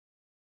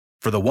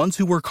For the ones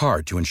who work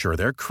hard to ensure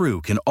their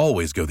crew can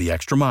always go the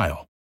extra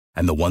mile,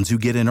 and the ones who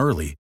get in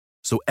early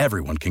so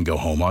everyone can go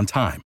home on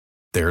time,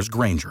 there's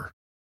Grainger,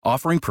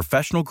 offering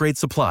professional-grade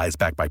supplies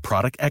backed by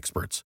product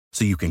experts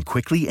so you can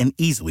quickly and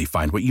easily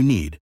find what you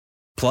need.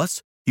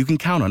 Plus, you can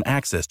count on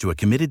access to a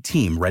committed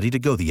team ready to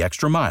go the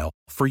extra mile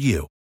for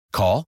you.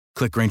 Call,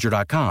 click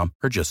Grainger.com,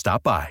 or just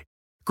stop by.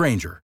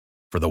 Grainger,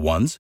 for the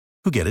ones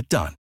who get it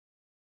done.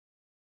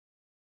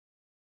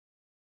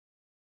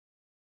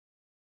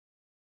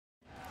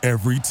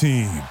 Every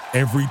team,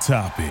 every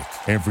topic,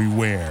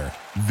 everywhere.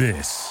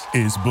 This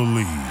is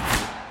Believe.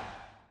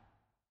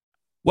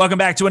 Welcome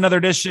back to another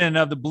edition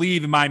of the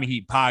Believe in Miami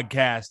Heat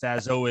podcast.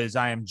 As always,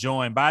 I am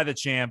joined by the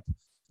champ,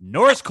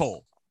 Norris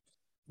Cole.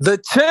 The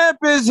champ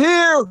is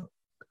here.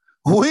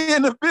 We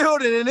in the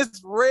building, and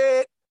it's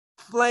red,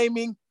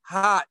 flaming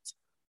hot.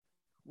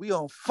 We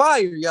on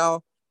fire,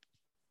 y'all.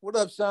 What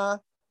up, Sean?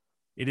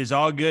 It is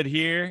all good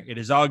here. It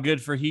is all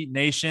good for Heat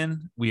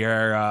Nation. We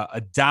are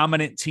a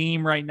dominant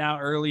team right now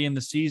early in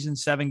the season,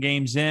 7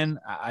 games in.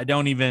 I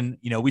don't even,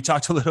 we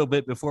talked a little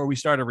bit before we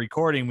started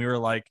recording. We were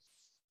like,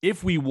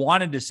 if we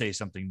wanted to say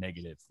something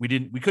negative, we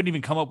couldn't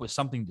even come up with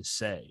something to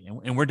say.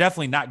 And we're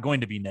definitely not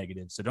going to be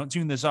negative. So don't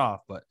tune this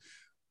off. But,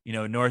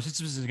 Norris,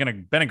 this is going to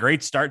been a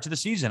great start to the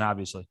season,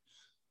 obviously.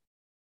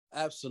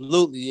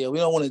 Absolutely. Yeah, we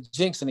don't want to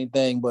jinx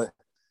anything, but,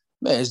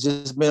 man, it's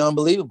just been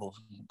unbelievable.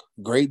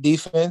 Great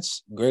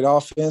defense, great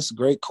offense,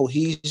 great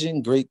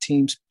cohesion, great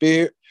team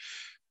spirit,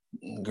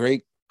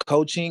 great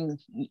coaching,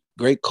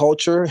 great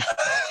culture.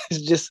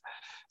 It's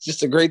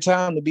just a great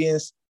time to be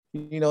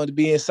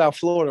in South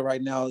Florida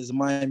right now as a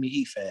Miami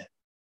Heat fan.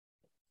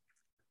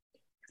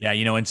 Yeah,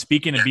 and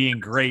speaking of being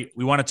great,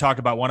 we want to talk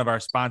about one of our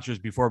sponsors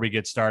before we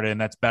get started,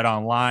 and that's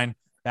BetOnline.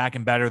 Back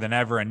and better than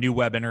ever, a new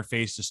web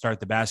interface to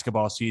start the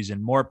basketball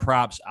season. More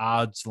props,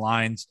 odds,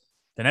 lines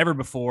than ever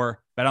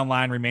before.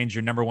 BetOnline remains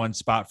your number one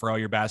spot for all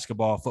your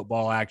basketball,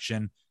 football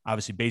action.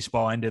 Obviously,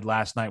 baseball ended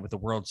last night with the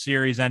World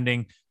Series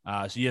ending.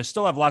 So you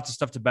still have lots of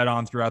stuff to bet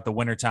on throughout the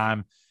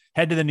wintertime.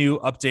 Head to the new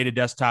updated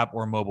desktop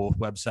or mobile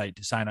website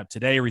to sign up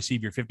today.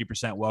 Receive your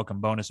 50% welcome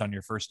bonus on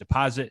your first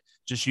deposit.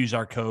 Just use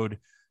our code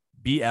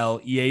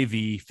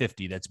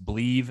BLEAV50. That's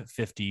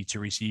Believe50 to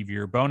receive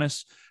your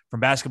bonus. From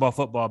basketball,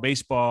 football,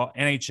 baseball,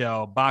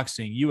 NHL,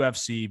 boxing,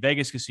 UFC,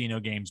 Vegas casino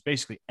games,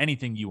 basically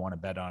anything you want to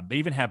bet on. They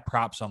even have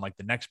props on like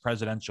the next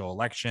presidential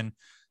election.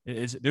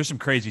 There's some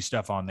crazy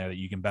stuff on there that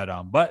you can bet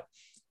on, but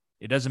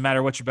it doesn't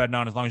matter what you're betting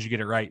on as long as you get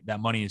it right. That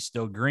money is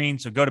still green.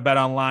 So go to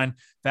BetOnline,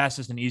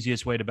 fastest and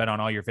easiest way to bet on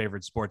all your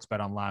favorite sports.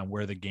 BetOnline,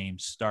 where the game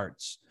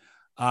starts.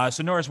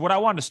 So Norris, what I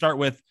wanted to start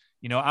with,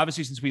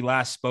 obviously since we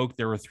last spoke,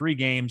 there were 3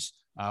 games.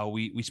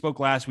 We spoke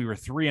last. We were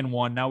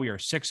 3-1. Now we are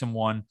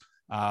 6-1.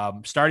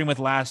 Starting with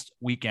last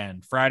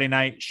weekend, Friday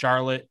night,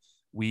 Charlotte,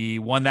 we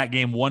won that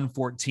game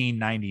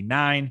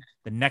 114-99.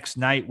 The next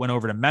night went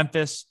over to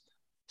Memphis.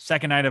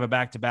 Second night of a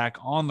back-to-back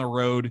on the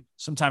road.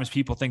 Sometimes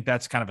people think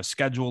that's kind of a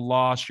scheduled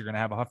loss. You're going to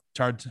have a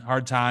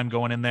hard time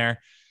going in there.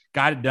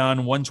 Got it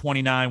done,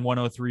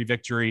 129-103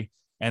 victory.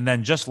 And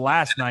then just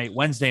last night,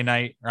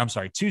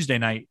 Tuesday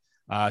night,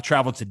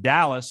 traveled to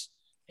Dallas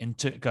and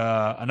took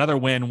another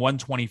win,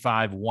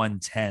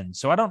 125-110.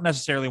 So I don't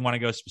necessarily want to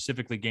go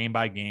specifically game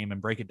by game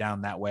and break it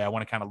down that way. I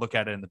want to kind of look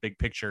at it in the big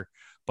picture.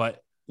 But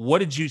what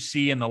did you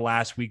see in the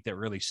last week that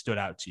really stood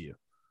out to you?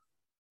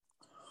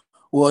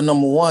 Well,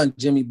 number one,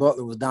 Jimmy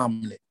Butler was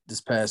dominant this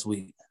past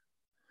week.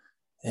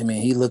 I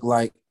mean, he looked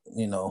like,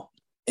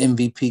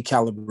 MVP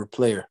caliber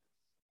player.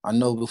 I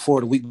know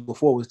the week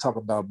before we was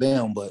talking about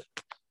Bam, but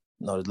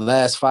the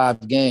last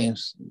 5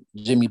 games,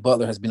 Jimmy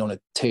Butler has been on a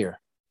tear,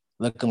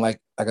 looking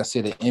like I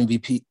said, an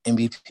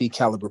MVP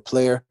caliber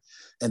player.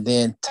 And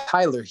then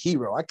Tyler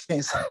Hero. I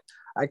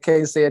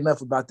can't say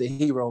enough about the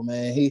Hero,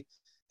 man.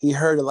 He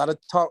heard a lot of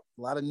talk,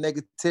 a lot of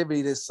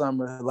negativity this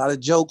summer, a lot of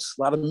jokes,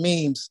 a lot of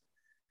memes.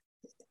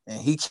 And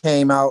he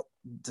came out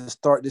to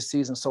start the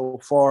season so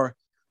far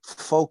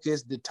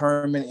focused,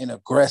 determined, and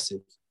aggressive.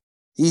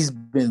 He's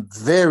been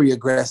very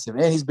aggressive,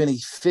 and he's been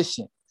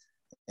efficient.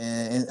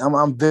 And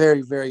I'm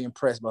very, very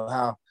impressed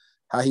by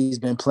how he's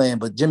been playing.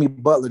 But Jimmy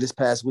Butler this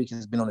past week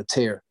has been on a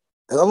tear,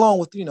 along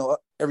with,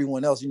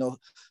 everyone else.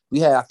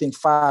 We had, I think,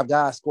 5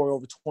 guys score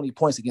over 20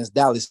 points against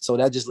Dallas. So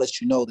that just lets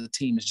you know the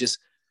team is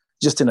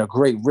just in a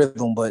great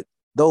rhythm. But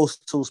those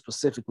 2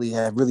 specifically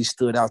have really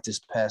stood out this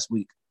past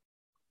week.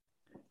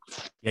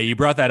 Yeah, you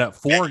brought that up.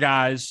 4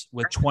 guys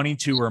with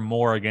 22 or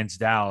more against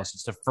Dallas.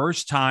 It's the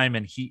first time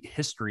in Heat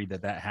history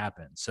that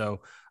happened.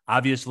 So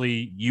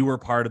obviously you were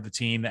part of the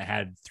team that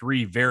had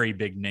 3 very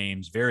big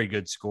names, very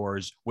good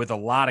scores, with a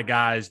lot of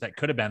guys that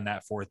could have been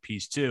that 4th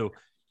piece too.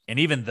 And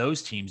even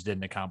those teams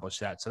didn't accomplish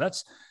that. So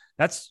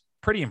that's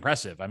pretty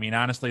impressive. I mean,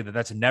 honestly,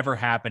 that's never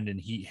happened in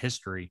Heat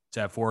history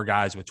to have 4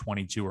 guys with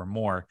 22 or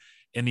more.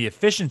 And the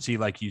efficiency,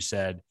 like you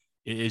said,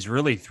 is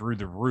really through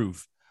the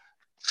roof.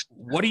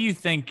 What do you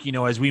think,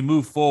 as we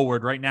move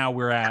forward? Right now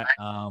we're at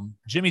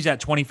Jimmy's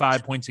at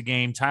 25 points a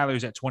game.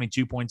 Tyler's at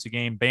 22 points a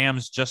game.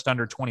 Bam's just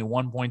under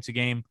 21 points a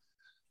game.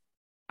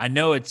 I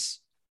know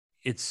it's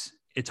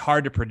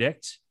hard to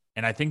predict,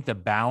 And I think the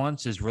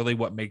balance is really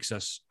what makes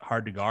us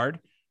hard to guard.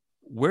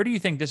 Where do you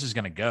think this is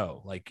going to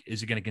go? Like,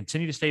 is it going to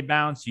continue to stay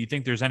balanced? Do you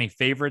think there's any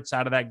favorites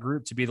out of that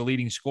group to be the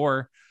leading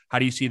scorer? How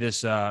do you see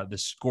this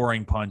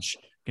scoring punch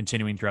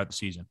continuing throughout the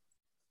season?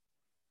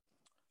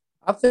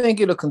 I think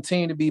it'll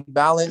continue to be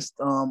balanced.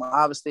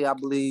 Obviously, I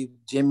believe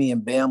Jimmy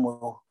and Bam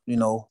will,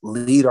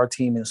 lead our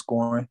team in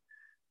scoring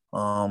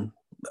by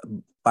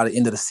the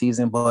end of the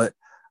season. But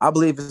I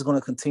believe it's going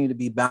to continue to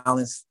be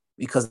balanced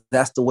because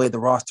that's the way the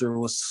roster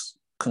was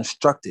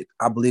constructed.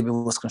 I believe it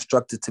was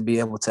constructed to be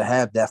able to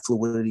have that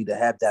fluidity, to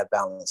have that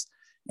balance.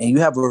 And you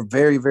have a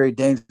very, very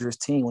dangerous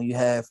team when you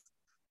have,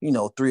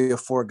 3 or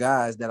 4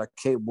 guys that are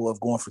capable of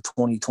going for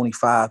 20,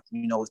 25,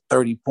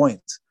 30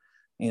 points.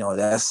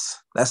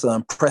 That's an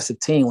impressive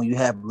team when you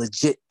have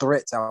legit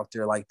threats out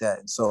there like that.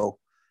 And so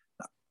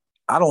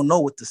I don't know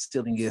what the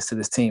ceiling is to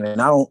this team.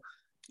 And I don't,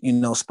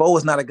 Spo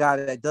is not a guy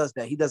that does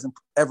that. He doesn't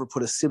ever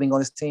put a ceiling on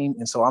his team.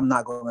 And so I'm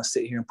not going to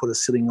sit here and put a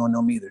ceiling on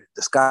them either.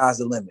 The sky's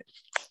the limit.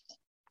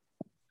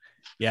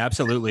 Yeah,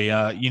 absolutely.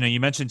 You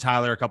mentioned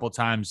Tyler a couple of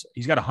times.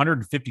 He's got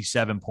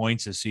 157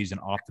 points this season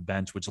off the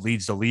bench, which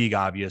leads the league,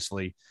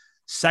 obviously.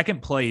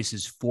 Second place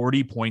is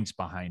 40 points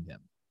behind him,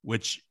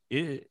 which,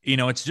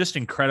 it's just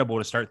incredible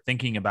to start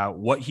thinking about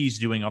what he's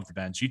doing off the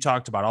bench. You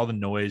talked about all the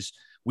noise.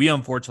 We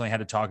unfortunately had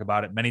to talk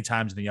about it many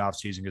times in the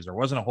offseason because there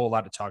wasn't a whole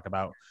lot to talk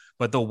about.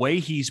 But the way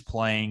he's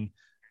playing,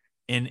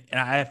 and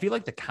I feel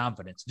like the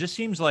confidence just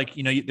seems like,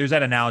 there's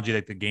that analogy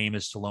that the game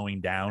is slowing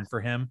down for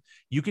him.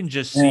 You can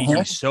just see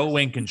he's so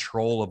in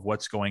control of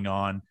what's going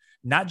on,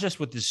 not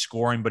just with his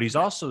scoring, but he's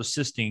also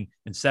assisting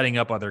and setting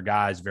up other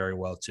guys very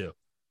well too.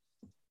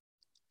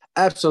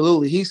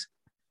 Absolutely. He's,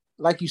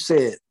 like you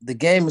said, the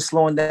game is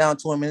slowing down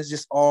to him and it's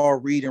just all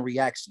read and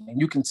reaction.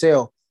 And you can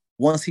tell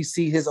once he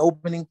sees his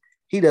opening,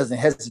 he doesn't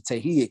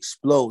hesitate. He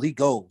explodes. He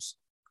goes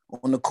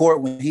on the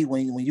court. When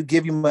you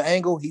give him an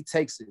angle, he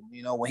takes it.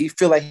 When he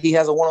feel like he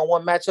has a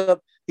one-on-one matchup,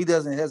 he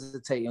doesn't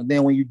hesitate. And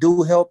then when you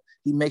do help,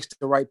 he makes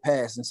the right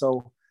pass. And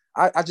so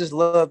I just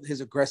love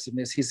his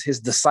aggressiveness, his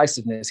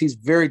decisiveness. He's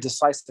very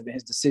decisive in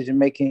his decision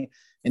making.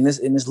 And this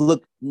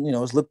look,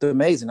 it's looked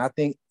amazing. I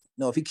think,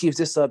 if he keeps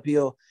this up,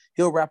 he'll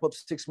wrap up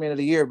 6th man of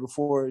the year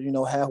before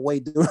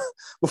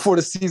before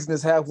the season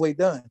is halfway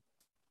done.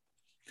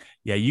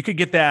 Yeah, you could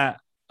get that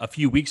a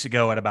few weeks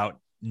ago at about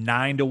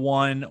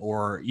 9-1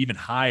 or even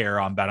higher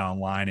on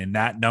BetOnline, and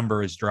that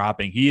number is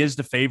dropping. He is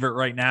the favorite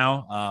right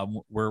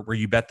now, where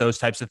you bet those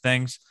types of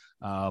things.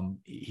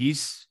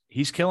 He's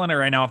killing it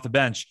right now off the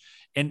bench.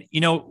 And,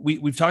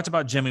 we've talked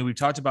about Jimmy, we've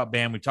talked about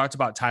Bam, we've talked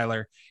about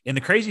Tyler. And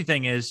the crazy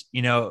thing is,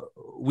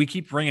 we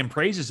keep bringing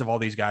praises of all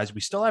these guys.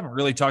 We still haven't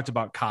really talked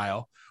about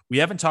Kyle. We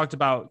haven't talked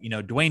about,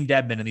 Dwayne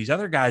Dedmon and these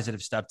other guys that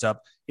have stepped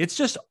up. It's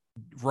just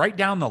right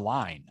down the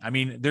line. I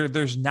mean,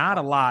 there's not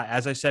a lot,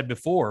 as I said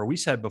before,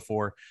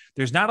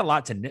 there's not a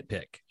lot to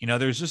nitpick.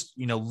 There's just,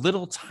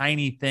 little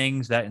tiny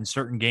things that in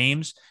certain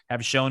games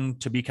have shown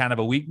to be kind of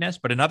a weakness,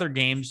 but in other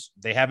games,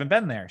 they haven't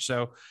been there.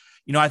 So,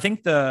 I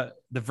think the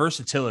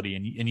versatility,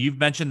 and you've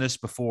mentioned this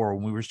before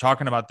when we were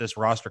talking about this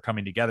roster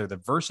coming together, the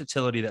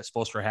versatility that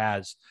Spoelstra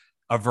has,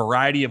 a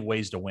variety of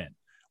ways to win.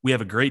 We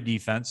have a great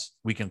defense.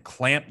 We can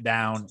clamp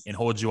down and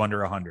hold you under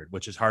 100,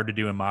 which is hard to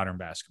do in modern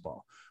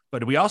basketball.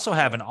 But we also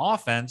have an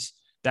offense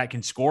that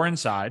can score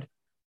inside.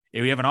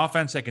 We have an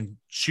offense that can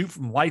shoot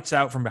from lights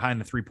out from behind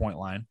the 3-point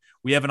line.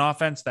 We have an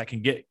offense that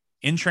can get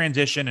in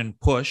transition and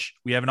push.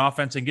 We have an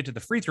offense that can get to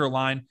the free throw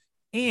line,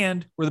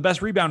 and we're the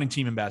best rebounding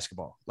team in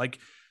basketball. Like,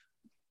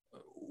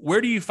 where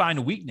do you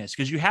find weakness?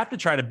 Because you have to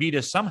try to beat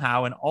us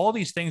somehow, and all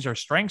these things are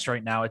strengths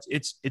right now.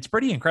 It's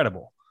pretty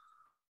incredible.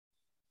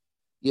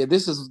 Yeah,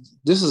 this is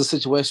a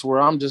situation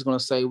where I'm just going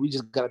to say we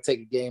just got to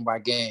take it game by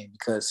game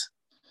because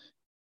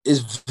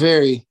it's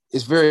very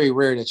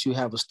rare that you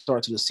have a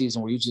start to the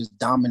season where you're just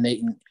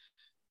dominating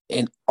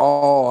in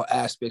all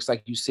aspects,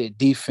 like you said,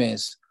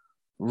 defense,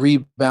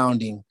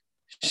 rebounding,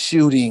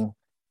 shooting,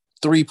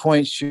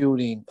 3-point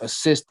shooting,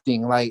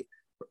 assisting. Like,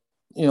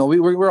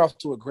 we're off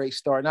to a great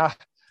start. Now,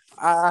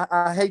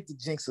 I hate to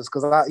jinx us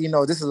because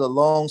this is a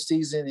long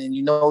season,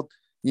 and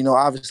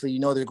obviously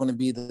they're going to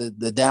be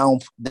the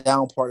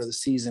down part of the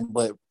season.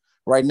 But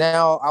right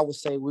now, I would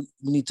say we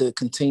need to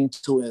continue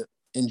to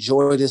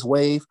enjoy this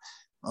wave.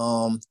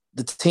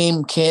 The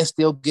team can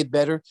still get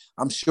better.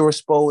 I'm sure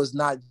Spo is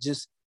not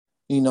just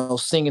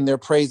singing their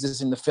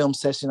praises in the film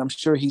session. I'm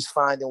sure he's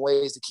finding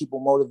ways to keep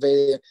them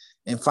motivated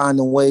and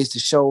finding ways to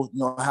show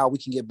how we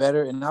can get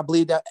better. And I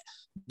believe that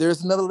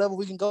there's another level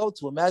we can go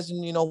to. Imagine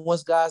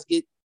once guys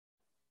get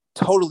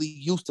totally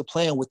used to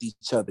playing with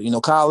each other.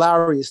 Kyle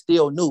Lowry is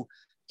still new.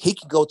 He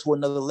can go to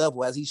another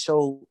level as he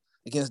showed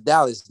against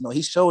Dallas.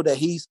 He showed that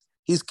he's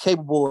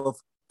capable of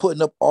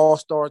putting up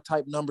all-star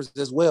type numbers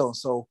as well.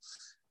 So,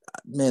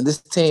 man,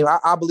 this team,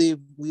 I believe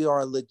we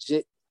are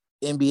legit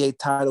NBA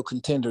title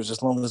contenders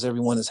as long as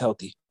everyone is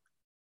healthy.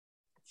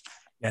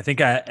 Yeah, I think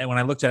when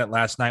I looked at it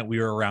last night, we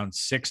were around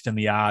 6th in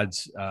the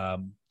odds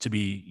to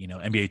be,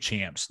 NBA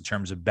champs in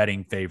terms of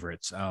betting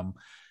favorites. And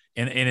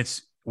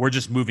we're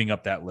just moving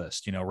up that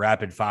list,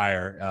 rapid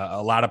fire.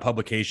 A lot of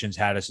publications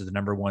had us as the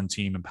number one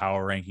team in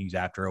power rankings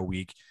after a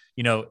week.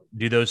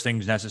 Do those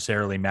things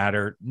necessarily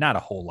matter? Not a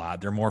whole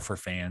lot. They're more for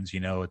fans.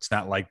 It's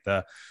not like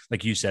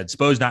you said,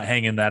 Spo's not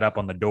hanging that up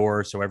on the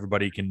door so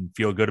everybody can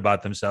feel good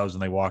about themselves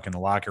when they walk in the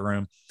locker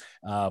room.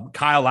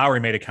 Kyle Lowry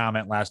made a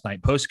comment last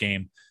night post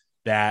game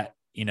that,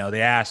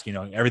 they asked,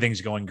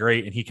 everything's going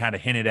great. And he kind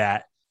of hinted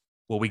at,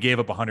 well, we gave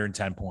up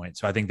 110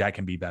 points. So I think that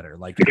can be better.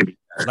 Like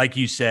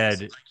you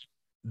said,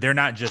 they're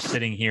not just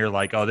sitting here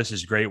like, oh, this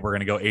is great, we're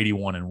going to go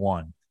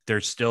 81-1.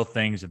 There's still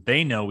things that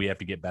they know we have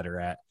to get better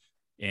at.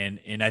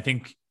 And I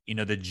think, the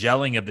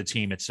gelling of the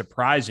team, it's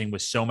surprising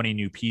with so many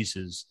new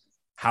pieces,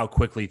 how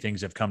quickly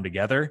things have come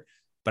together.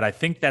 But I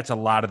think that's a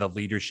lot of the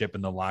leadership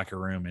in the locker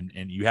room.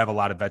 And you have a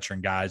lot of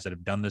veteran guys that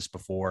have done this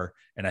before.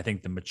 And I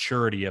think the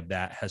maturity of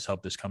that has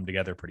helped us come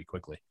together pretty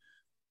quickly.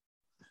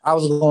 I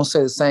was going to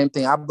say the same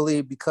thing. I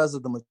believe because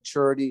of the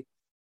maturity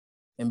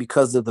and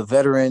because of the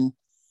veteran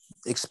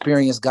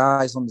experienced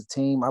guys on the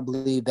team, I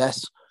believe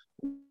that's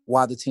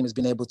why the team has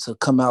been able to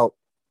come out,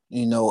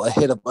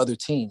 ahead of other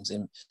teams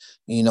and,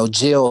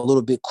 gel a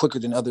little bit quicker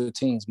than other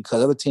teams,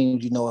 because other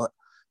teams,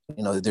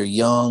 they're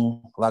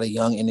young, a lot of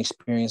young,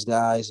 inexperienced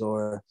guys,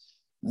 or,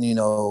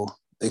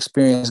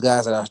 experienced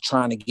guys that are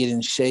trying to get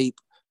in shape,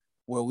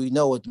 where we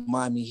know at the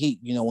Miami Heat,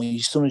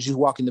 as soon as you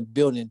walk in the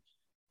building,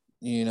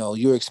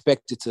 you're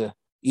expected to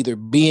either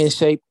be in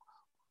shape,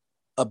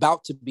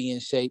 about to be in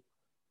shape,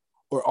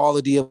 or all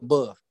of the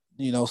above.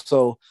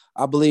 So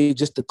I believe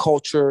just the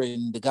culture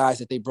and the guys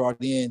that they brought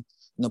in,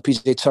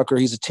 PJ Tucker,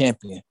 he's a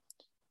champion.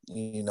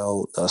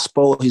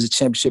 Spo, he's a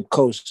championship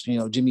coach.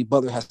 Jimmy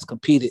Butler has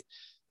competed,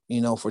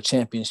 for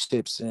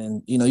championships.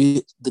 And,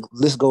 the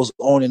list goes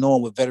on and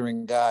on with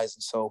veteran guys.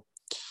 And so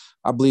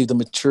I believe the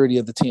maturity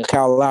of the team.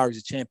 Kyle Lowry's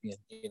a champion,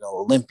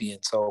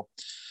 Olympian. So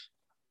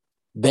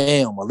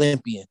Bam,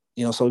 Olympian.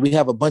 So we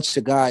have a bunch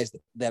of guys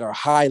that are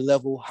high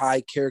level,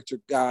 high character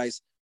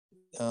guys.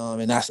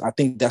 And I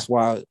think that's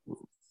why,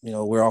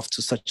 we're off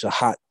to such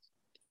a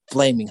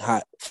flaming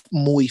hot,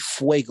 muy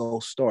fuego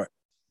start.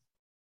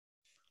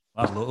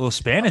 A little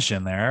Spanish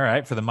in there,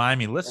 right? For the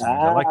Miami listeners.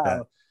 I like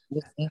that.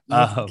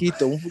 Un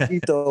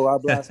poquito,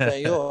 habla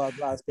español.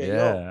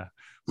 Yeah.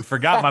 We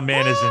forgot my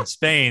man is in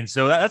Spain.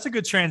 So that's a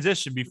good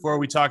transition before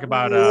we talk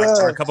about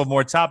a couple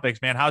more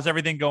topics, man. How's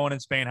everything going in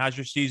Spain? How's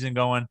your season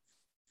going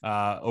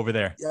over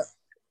there?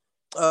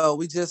 Yeah.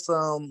 We just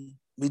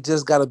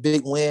got a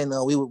big win.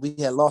 We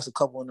had lost a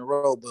couple in a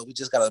row, but we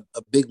just got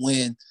a big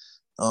win.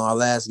 Our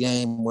last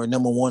game, we're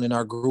number one in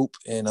our group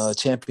in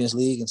Champions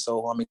League, and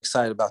so I'm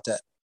excited about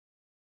that.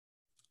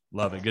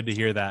 Love it. Good to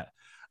hear that.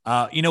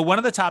 One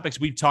of the topics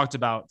we've talked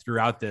about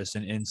throughout this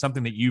and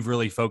something that you've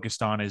really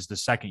focused on is the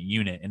second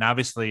unit. And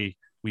obviously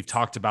we've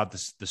talked about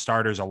the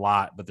starters a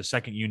lot, but the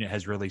second unit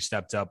has really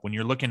stepped up. When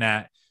you're looking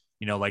at,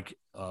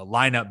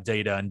 lineup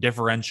data and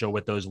differential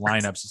with those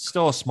lineups, it's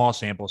still a small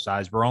sample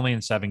size. We're only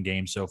in 7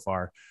 games so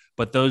far,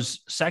 but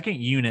those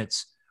second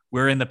units,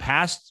 we're in the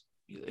past,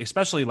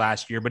 especially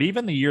last year, but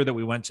even the year that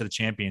we went to the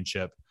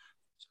championship,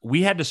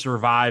 we had to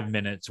survive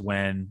minutes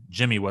when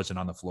Jimmy wasn't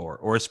on the floor,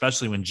 or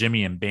especially when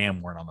Jimmy and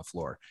Bam weren't on the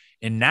floor.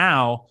 And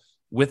now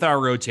with our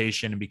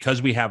rotation, and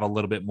because we have a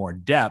little bit more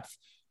depth,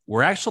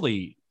 we're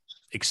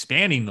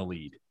expanding the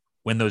lead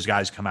when those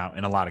guys come out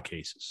in a lot of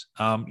cases.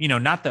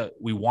 Not that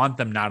we want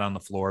them not on the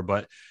floor,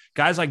 but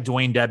guys like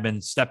Dwayne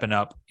Dedmon stepping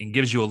up and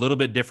gives you a little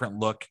bit different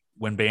look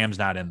when Bam's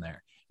not in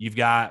there. You've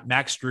got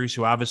Max Strus,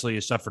 who obviously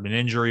has suffered an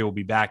injury, will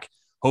be back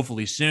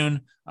hopefully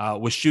soon,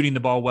 was shooting the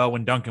ball well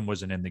when Duncan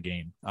wasn't in the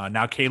game.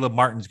 Now Caleb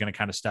Martin's going to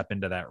kind of step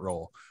into that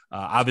role.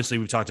 Obviously,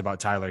 we've talked about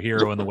Tyler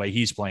Hero and the way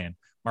he's playing.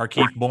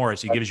 Markieff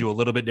Morris, he gives you a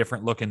little bit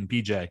different look in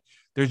PJ.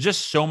 There's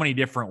just so many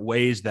different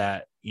ways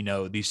that,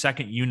 these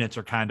second units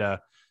are kind of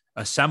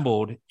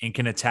assembled and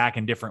can attack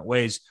in different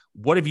ways.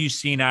 What have you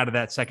seen out of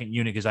that second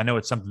unit? Because I know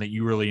it's something that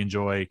you really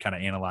enjoy kind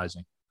of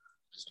analyzing.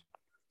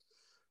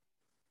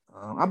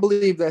 I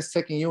believe that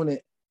second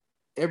unit,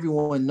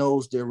 everyone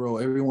knows their role.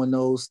 Everyone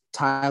knows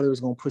Tyler is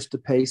going to push the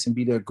pace and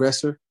be the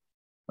aggressor,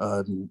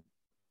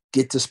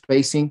 get to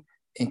spacing,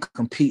 and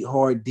compete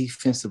hard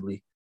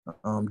defensively.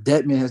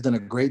 Dedmon has done a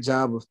great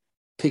job of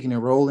picking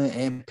and rolling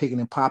and picking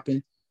and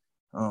popping.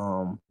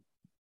 When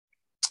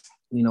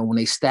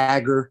they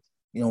stagger,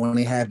 when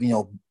they have,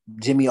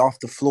 Jimmy off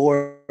the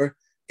floor,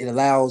 it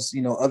allows,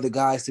 other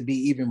guys to be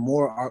even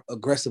more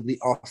aggressively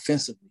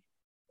offensively.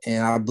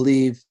 And I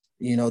believe,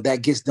 that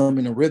gets them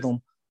in a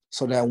rhythm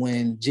so that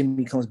when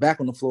Jimmy comes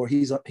back on the floor,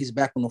 he's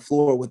back on the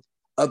floor with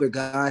other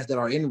guys that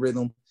are in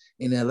rhythm,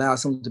 and it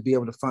allows him to be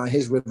able to find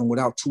his rhythm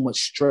without too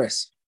much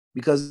stress.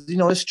 Because,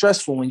 it's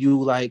stressful when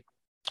you're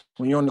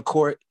on the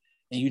court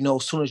and,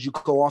 as soon as you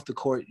go off the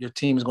court, your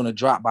team is going to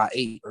drop by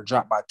 8 or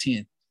drop by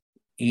 10.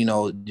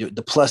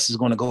 The plus is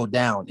going to go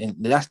down, and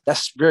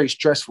that's very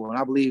stressful. And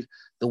I believe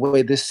the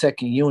way this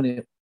second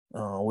unit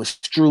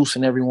with Strus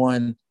and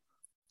everyone,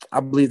 I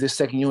believe this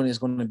second unit is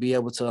going to be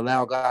able to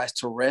allow guys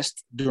to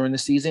rest during the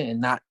season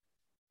and not,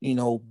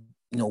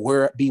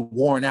 be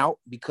worn out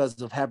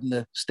because of having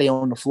to stay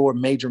on the floor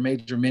major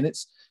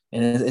minutes.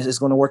 and it's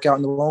going to work out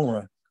in the long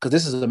run because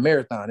this is a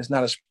marathon. It's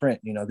not a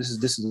sprint. This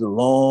is a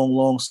long,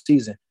 long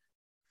season.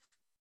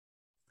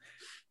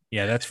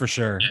 Yeah, that's for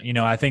sure.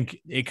 I think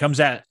it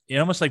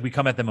almost like we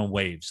come at them in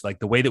waves, like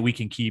the way that we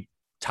can keep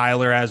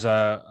Tyler as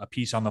a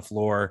piece on the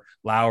floor,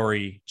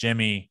 Lowry,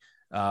 Jimmy,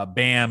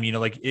 Bam,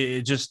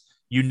 it just,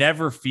 you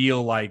never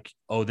feel like,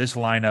 oh, this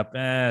lineup,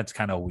 it's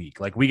kind of weak.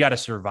 Like we got to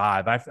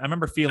survive. I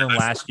remember feeling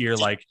last year,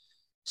 like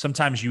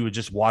sometimes you would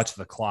just watch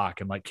the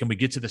clock and like, can we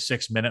get to the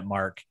 6-minute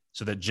mark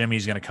so that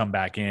Jimmy's going to come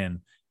back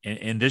in?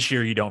 And this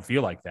year you don't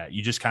feel like that.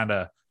 You just kind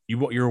of,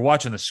 you're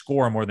watching the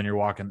score more than you're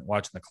watching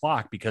the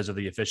clock because of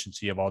the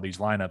efficiency of all these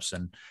lineups.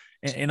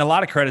 And a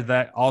lot of credit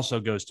that also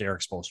goes to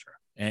Eric Spoelstra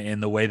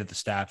and the way that the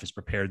staff has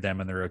prepared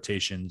them and their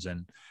rotations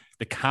and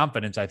the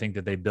confidence I think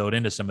that they build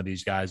into some of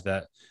these guys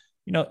that,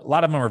 a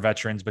lot of them are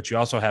veterans, but you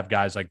also have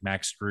guys like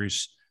Max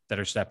Strus that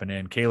are stepping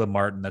in, Caleb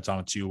Martin that's on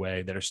a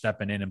two-way that are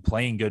stepping in and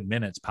playing good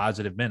minutes,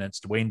 positive minutes.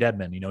 Dwayne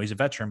Dedman, he's a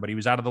veteran, but he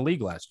was out of the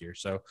league last year.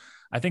 So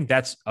I think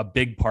that's a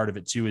big part of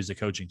it too, is the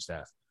coaching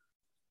staff.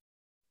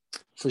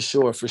 For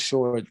sure.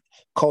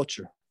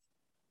 Culture.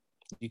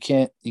 You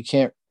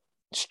can't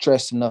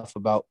stress enough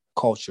about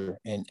culture,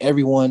 and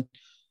everyone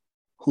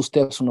who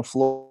steps on the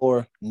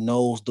floor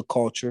knows the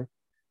culture.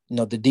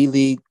 The G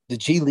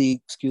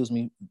League,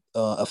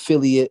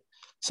 affiliate,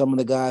 some of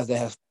the guys that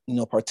have,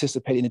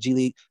 participated in the G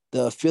League,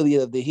 the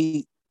affiliate of the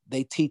Heat,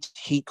 they teach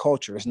Heat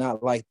culture. It's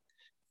not like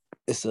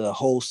it's a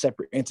whole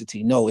separate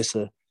entity. No, it's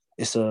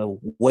a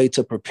way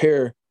to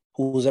prepare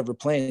who's ever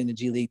playing in the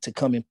G League to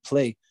come and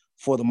play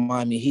for the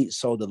Miami Heat.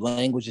 So the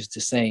language is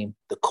the same,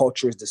 the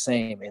culture is the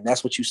same, and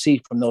that's what you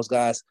see from those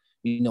guys,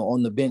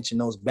 on the bench and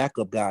those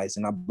backup guys.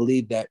 And I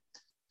believe that,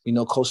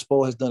 Coach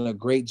Spo has done a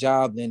great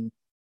job in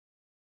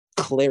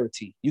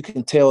clarity. You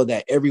can tell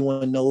that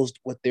everyone knows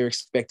what they're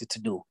expected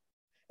to do,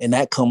 and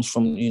that comes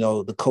from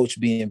the coach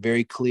being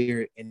very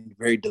clear and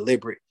very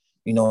deliberate,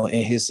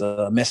 in his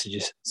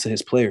messages to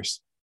his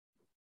players.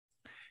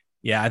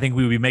 Yeah, I think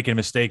we would be making a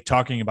mistake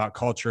talking about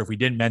culture if we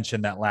didn't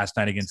mention that last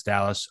night against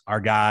Dallas, our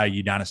guy,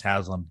 Udonis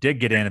Haslem, did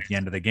get in at the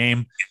end of the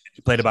game.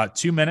 He played about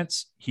 2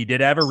 minutes. He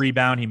did have a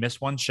rebound. He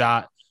missed one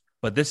shot,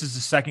 but this is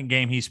the second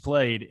game he's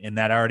played, and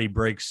that already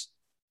breaks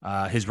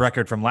his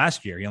record from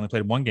last year. He only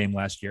played one game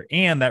last year,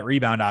 and that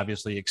rebound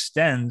obviously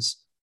extends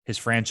his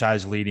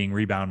franchise-leading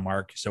rebound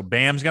mark. So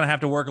Bam's going to have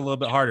to work a little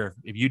bit harder.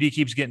 If UD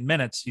keeps getting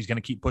minutes, he's going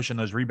to keep pushing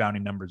those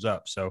rebounding numbers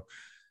up. So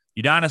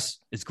Udonis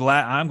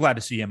I'm glad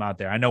to see him out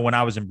there. I know when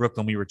I was in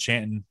Brooklyn, we were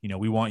chanting,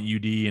 we want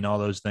UD and all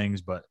those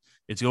things, but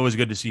it's always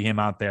good to see him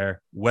out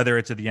there, whether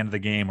it's at the end of the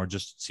game or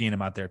just seeing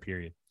him out there,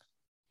 period.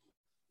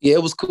 Yeah,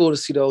 it was cool to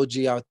see the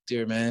OG out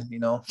there, man.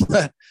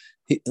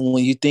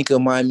 When you think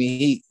of Miami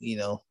Heat,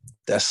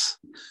 it's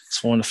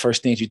one of the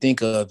first things you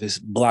think of is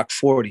block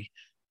 40.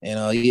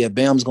 And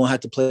Bam's going to have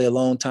to play a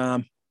long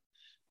time.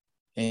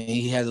 And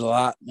he has a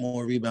lot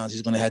more rebounds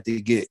he's going to have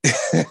to get.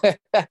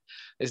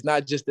 It's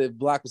not just that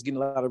Block was getting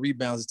a lot of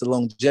rebounds. It's the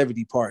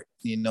longevity part,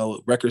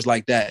 records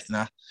like that.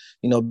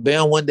 And,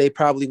 Bam one day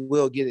probably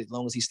will get it as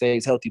long as he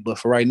stays healthy. But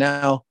for right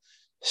now,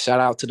 shout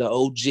out to the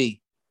OG,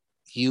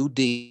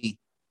 UD.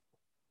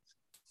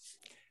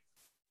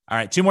 All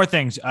right, 2 more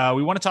things.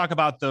 We want to talk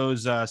about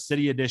those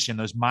City Edition,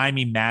 those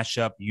Miami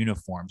mashup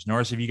uniforms.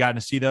 Norris, have you gotten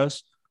to see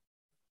those?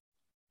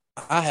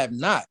 I have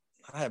not.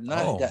 Oh,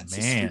 man. To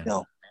see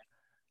them.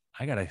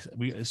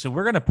 So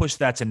we're gonna push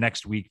that to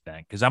next week then,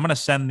 because I'm gonna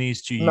send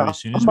these to you as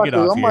soon as we get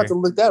off here. I'm about to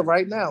look that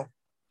right now.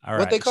 All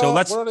right. They're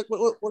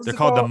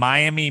called the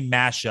Miami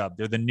Mashup.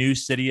 They're the new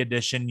City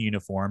Edition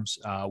uniforms.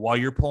 While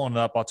you're pulling it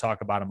up, I'll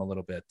talk about them a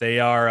little bit. They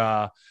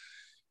are,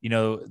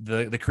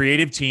 the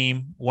creative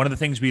team. One of the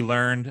things we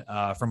learned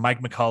from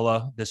Mike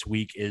McCullough this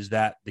week is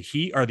that the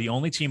Heat are the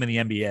only team in the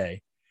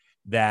NBA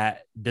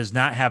that does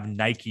not have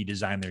Nike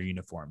design their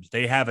uniforms.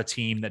 They have a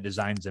team that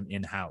designs them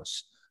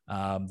in-house.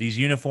 These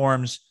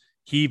uniforms,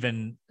 he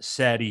even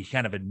said, he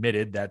kind of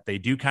admitted that they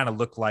do kind of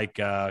look like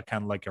kind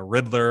of like a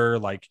Riddler,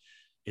 like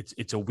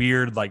it's a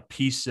weird like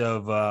piece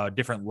of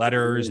different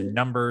letters and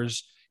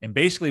numbers. And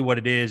basically what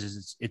it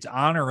is it's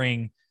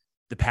honoring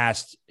the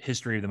past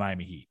history of the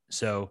Miami Heat.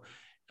 So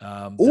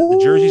the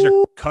jerseys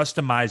are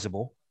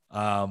customizable.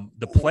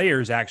 The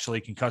players actually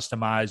can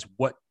customize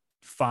what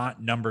font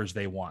numbers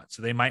they want.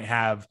 So they might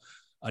have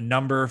a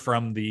number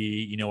from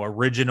the,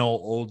 original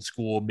old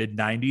school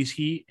mid-90s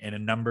Heat and a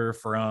number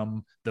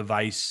from the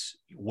Vice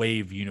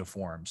Wave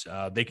uniforms.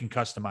 They can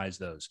customize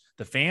those.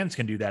 The fans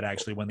can do that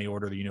actually when they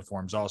order the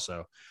uniforms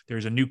also.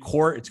 There's a new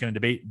court. It's going to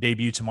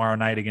debut tomorrow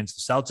night against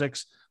the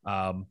Celtics.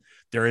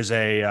 There is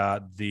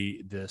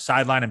the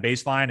sideline and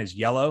baseline is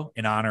yellow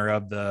in honor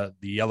of the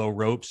yellow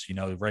ropes.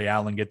 Ray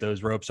Allen get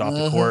those ropes off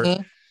the court.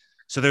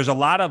 So there's a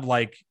lot of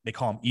they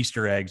call them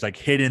Easter eggs, like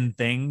hidden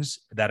things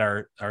that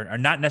are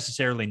not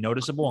necessarily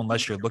noticeable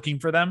unless you're looking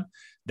for them,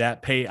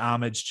 that pay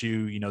homage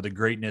to, the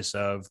greatness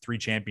of 3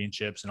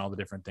 championships and all the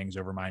different things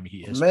over Miami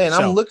Heat history. Man,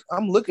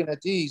 I'm looking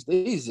at these.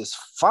 These is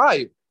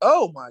fire.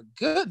 Oh my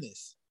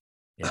goodness.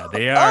 Yeah,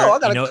 they are. I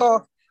got to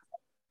call.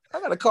 I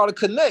gotta call the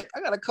connect.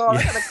 I gotta call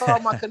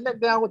my connect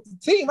down with the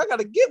team. I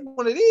gotta get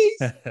one of these.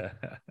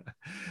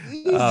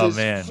 Oh Jesus,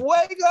 man.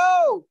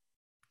 fuego.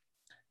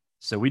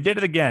 So we did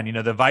it again. You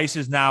know, the Vice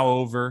is now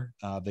over.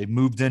 They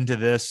moved into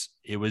this.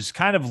 It was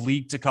kind of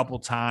leaked a couple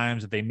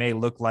times that they may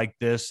look like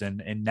this.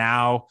 And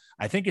now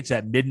I think it's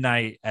at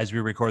midnight as we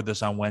record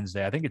this on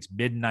Wednesday. I think it's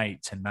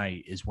midnight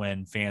tonight is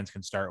when fans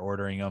can start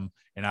ordering them.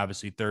 And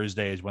obviously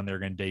Thursday is when they're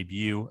going to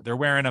debut. They're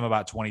wearing them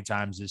about 20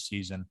 times this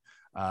season.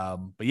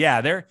 But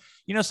yeah, they're,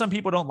 you know, some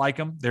people don't like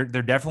them. They're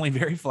definitely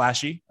very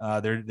flashy.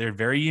 They're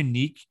very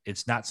unique.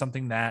 It's not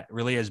something that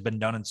really has been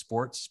done in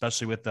sports,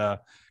 especially with the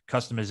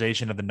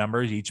customization of the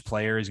numbers. Each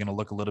player is going to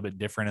look a little bit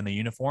different in the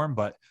uniform,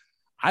 but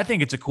I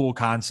think it's a cool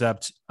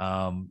concept.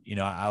 You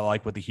know, I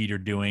like what the Heat are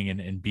doing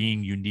and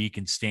being unique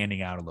and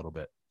standing out a little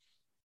bit.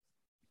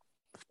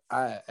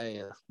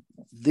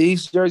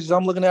 These jerseys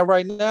I'm looking at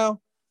right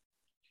now,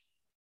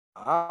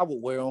 I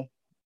would wear them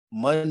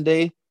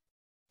Monday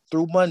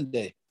through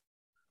Monday,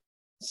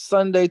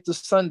 Sunday to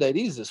Sunday.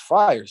 These is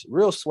fires,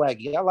 real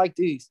swaggy. I like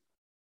these.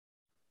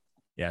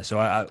 Yeah,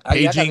 so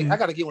paging. I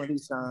gotta get one of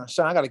these,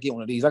 Sean. I gotta get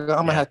one of these. I'm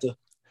gonna have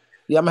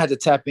to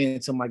tap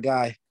into my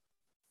guy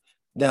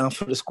down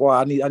for the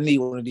squad. I need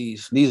one of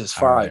these. These is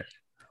fire. Right.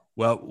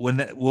 Well,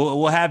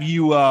 we'll have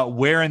you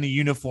wearing the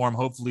uniform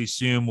hopefully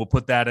soon. We'll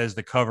put that as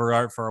the cover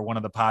art for one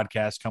of the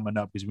podcasts coming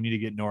up because we need to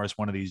get Norris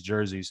one of these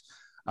jerseys.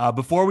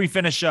 Before we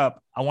finish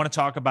up, I want to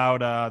talk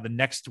about the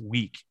next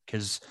week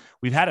because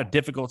we've had a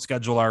difficult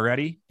schedule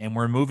already, and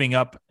we're moving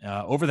up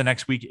over the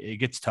next week. It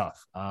gets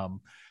tough.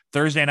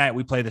 Thursday night,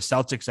 we play the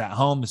Celtics at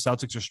home. The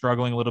Celtics are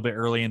struggling a little bit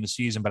early in the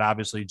season, but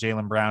obviously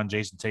Jaylen Brown,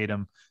 Jason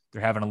Tatum,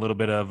 they're having a little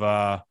bit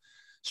of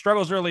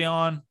struggles early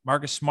on.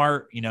 Marcus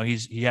Smart, you know,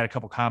 he had a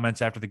couple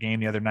comments after the game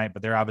the other night,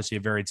 but they're obviously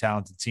a very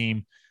talented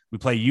team. We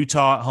play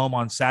Utah at home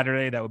on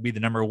Saturday. That would be the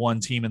number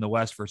one team in the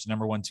West versus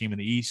number one team in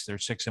the East. They're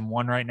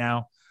 6-1 right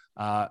now.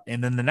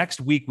 And then the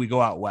next week we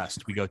go out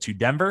West. We go to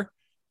Denver.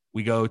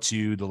 We go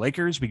to the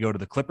Lakers. We go to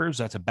the Clippers.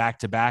 That's a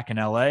back-to-back in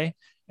LA.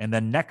 And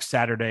then next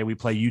Saturday, we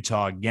play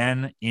Utah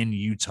again in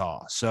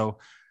Utah. So,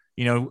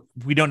 you know,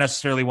 we don't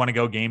necessarily want to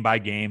go game by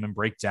game and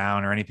break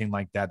down or anything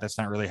like that. That's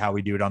not really how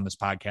we do it on this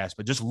podcast.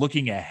 But just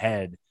looking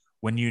ahead,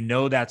 when you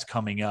know that's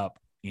coming up,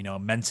 you know,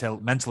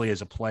 mentally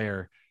as a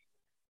player,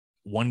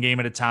 one game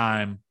at a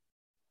time.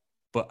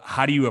 But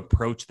how do you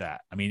approach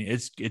that? I mean,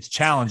 it's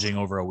challenging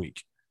over a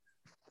week.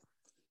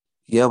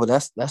 Yeah, but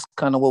that's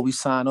kind of what we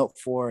sign up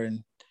for.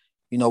 And,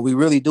 you know, we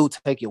really do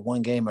take it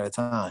one game at a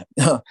time.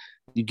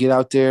 You get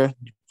out there,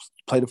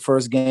 play the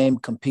first game,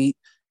 compete,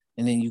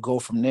 and then you go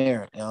from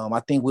there. I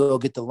think we'll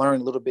get to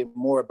learn a little bit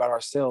more about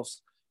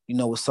ourselves, you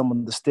know, with some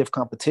of the stiff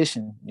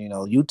competition. You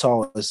know,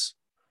 Utah is,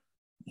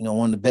 you know,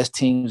 one of the best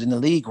teams in the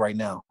league right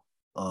now.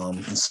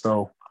 And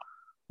so,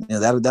 you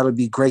know, that'll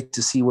be great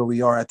to see where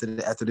we are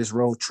after this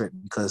road trip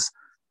because,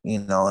 you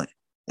know,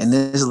 in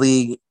this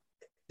league,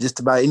 just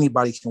about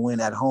anybody can win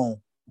at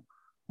home.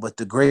 But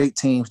the great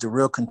teams, the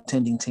real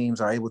contending teams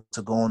are able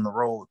to go on the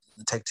road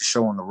and take the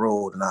show on the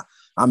road. And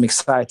I'm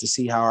excited to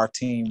see how our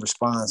team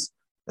responds,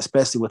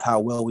 especially with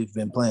how well we've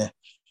been playing.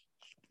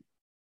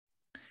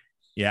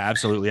 Yeah,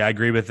 absolutely. I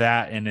agree with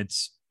that. And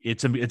it's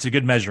a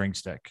good measuring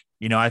stick.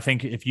 You know, I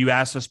think if you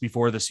asked us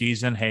before the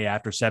season, hey,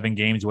 after 7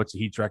 games, what's the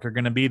Heat's record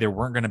going to be? There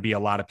weren't going to be a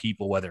lot of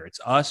people, whether it's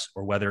us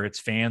or whether it's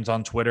fans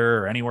on Twitter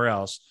or anywhere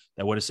else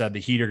that would have said the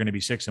Heat are going to be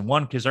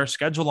 6-1 because our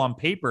schedule on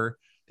paper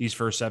these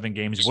first 7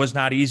 games was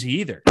not easy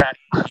either.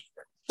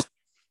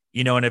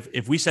 You know, and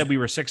if we said we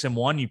were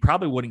 6-1, you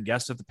probably wouldn't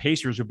guess that the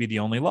Pacers would be the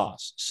only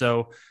loss.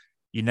 So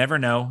you never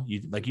know.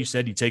 Like you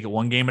said, you take it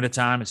one game at a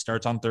time. It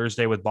starts on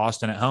Thursday with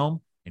Boston at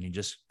home, and you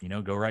just, you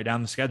know, go right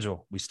down the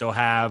schedule. We still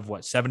have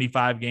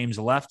 75 games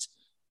left,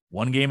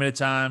 one game at a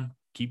time.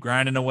 Keep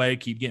grinding away,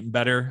 keep getting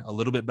better, a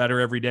little bit better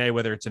every day,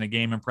 whether it's in a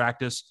game in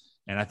practice.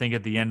 And I think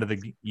at the end of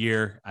the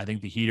year, I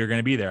think the Heat are going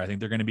to be there. I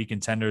think they're going to be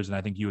contenders, and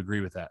I think you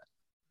agree with that.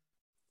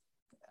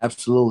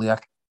 Absolutely.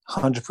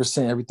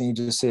 100% everything you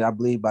just said. I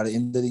believe by the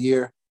end of the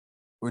year,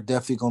 we're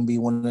definitely going to be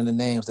one of the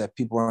names that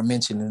people are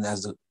mentioning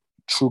as a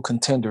true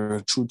contender,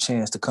 a true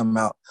chance to come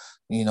out,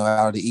 you know,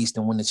 out of the East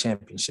and win the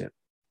championship.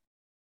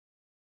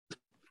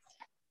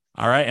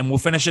 All right, and we'll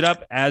finish it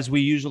up as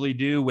we usually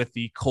do with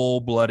the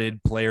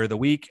cold-blooded player of the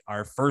week.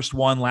 Our first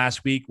one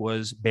last week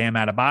was Bam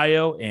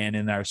Adebayo, and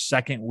in our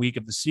second week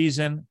of the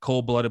season,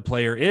 cold-blooded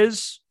player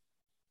is?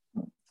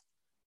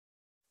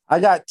 I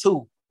got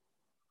 2.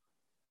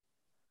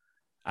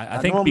 I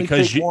think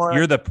because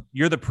you're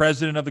the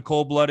president of the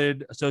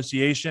Cold-Blooded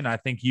Association, I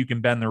think you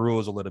can bend the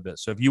rules a little bit.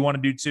 So if you want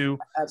to do 2,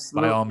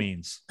 by all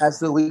means.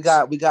 Absolutely.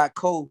 We got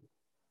cold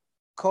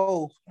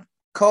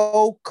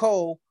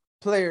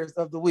players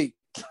of the week.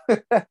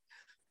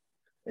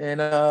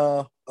 And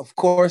of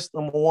course,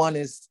 number 1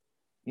 is,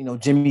 you know,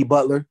 Jimmy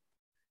Butler.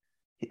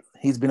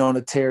 He's been on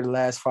a tear the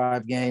last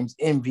 5 games,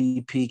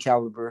 MVP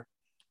caliber,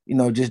 you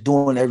know, just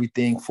doing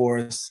everything for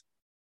us.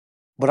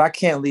 But I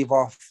can't leave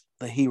off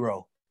the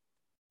hero,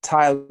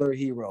 Tyler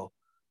Hero.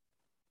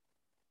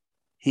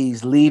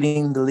 He's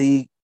leading the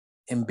league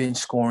in bench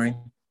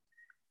scoring.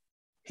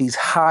 He's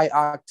high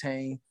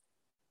octane,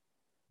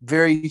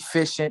 very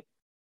efficient.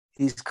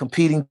 He's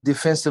competing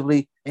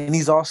defensively, and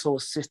he's also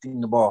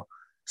assisting the ball.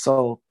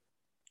 So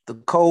the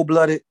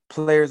cold-blooded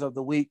players of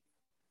the week,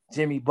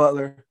 Jimmy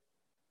Butler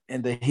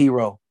and the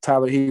hero,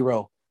 Tyler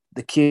Herro,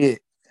 the kid.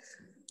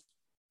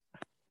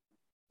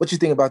 What you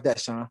think about that,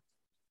 Sean?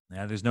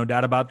 Yeah, there's no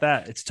doubt about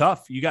that. It's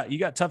tough. You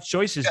got tough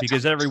choices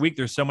because every week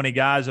there's so many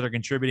guys that are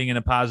contributing in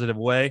a positive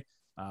way.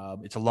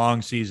 It's a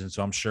long season,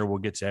 so I'm sure we'll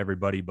get to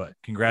everybody. But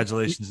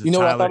congratulations to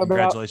Tyler.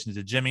 Congratulations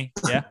to Jimmy.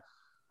 Yeah.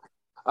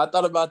 I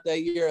thought about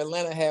that year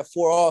Atlanta had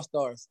 4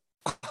 All-Stars.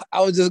 I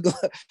was just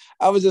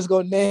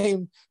gonna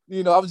name,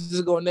 I was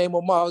just gonna name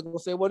them all. I was gonna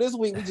say, well, this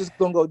week we just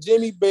gonna go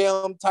Jimmy,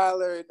 Bam,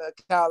 Tyler, and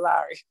Kyle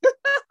Lowry.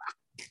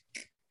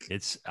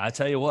 I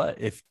tell you what,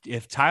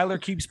 if Tyler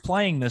keeps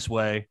playing this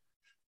way,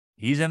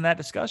 he's in that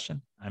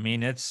discussion. I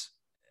mean,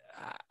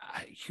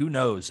 who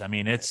knows? I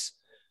mean, it's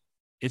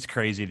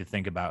crazy to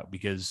think about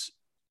because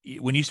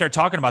when you start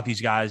talking about these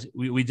guys,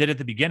 we did at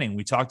the beginning,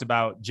 we talked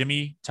about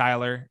Jimmy,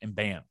 Tyler, and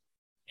Bam,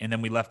 and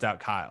then we left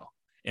out Kyle.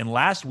 And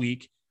last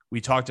week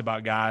we talked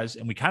about guys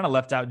and we kind of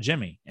left out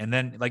Jimmy. And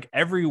then like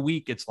every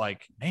week it's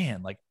like,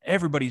 man, like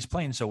everybody's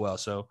playing so well.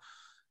 So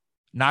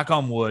knock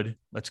on wood,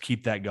 let's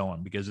keep that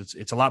going because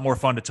it's a lot more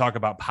fun to talk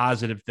about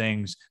positive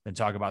things than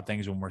talk about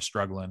things when we're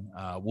struggling.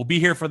 We'll be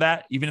here for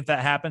that. Even if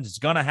that happens, it's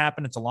going to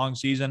happen. It's a long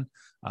season.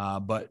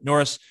 But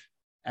Norris,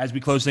 as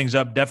we close things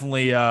up,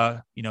 definitely,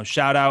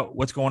 shout out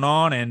what's going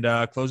on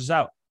and close us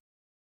out.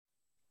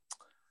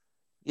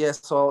 Yeah.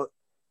 So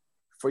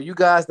for you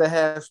guys that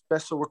have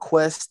special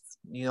requests,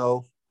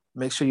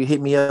 make sure you hit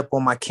me up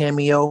on my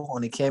Cameo,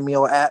 on the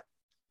Cameo app.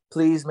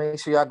 Please make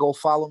sure y'all go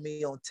follow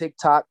me on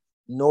TikTok,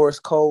 Norris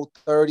Cole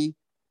 30,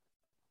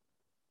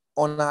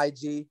 on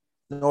IG,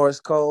 Norris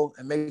Cole,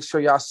 and make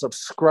sure y'all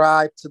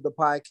subscribe to the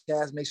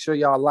podcast. Make sure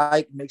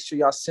y'all make sure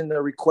y'all send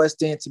a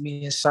request in to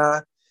me and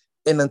Sean.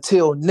 And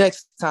until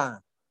next time,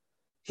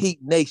 Heat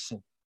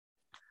Nation.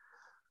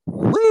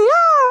 We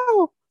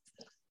out!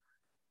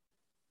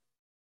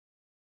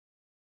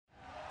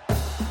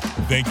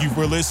 Thank you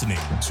for listening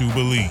to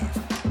Believe.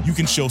 You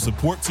can show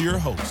support to your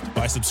host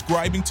by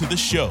subscribing to the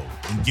show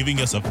and giving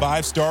us a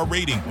 5-star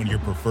rating on your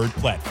preferred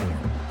platform.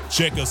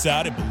 Check us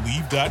out at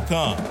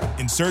Believe.com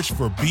and search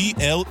for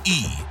BLEAV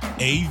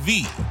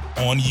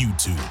on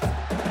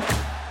YouTube.